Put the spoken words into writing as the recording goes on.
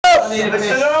need a piss.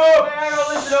 Listen up! Hang on,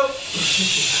 listen up.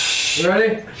 You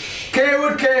ready?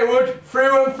 Cawood, Cawood,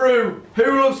 through and through.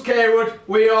 Who loves Cawood?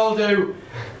 We all do.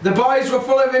 The boys were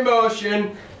full of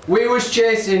emotion. We was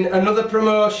chasing another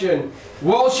promotion.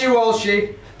 Walshy,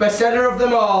 Walshy, best header of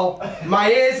them all.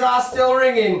 My ears are still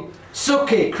ringing.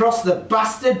 Suck it, cross the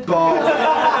bastard ball.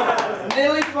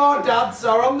 Nearly 4 dads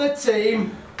are on the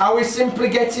team. Are we simply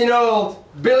getting old?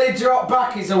 Billy dropped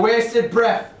back is a wasted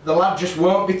breath. The lad just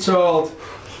won't be told.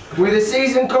 With the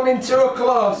season coming to a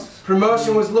close,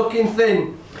 promotion was looking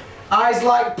thin. Eyes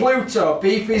like Pluto,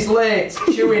 beef is late,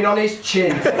 chewing on his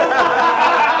chin.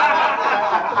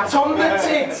 Tom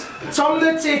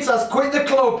the Tit has quit the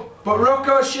club, but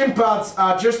Rocco's shin pads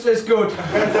are just as good.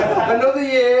 Another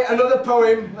year, another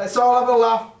poem, let's all have a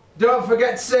laugh. Don't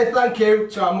forget to say thank you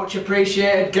to our much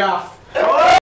appreciated gaff.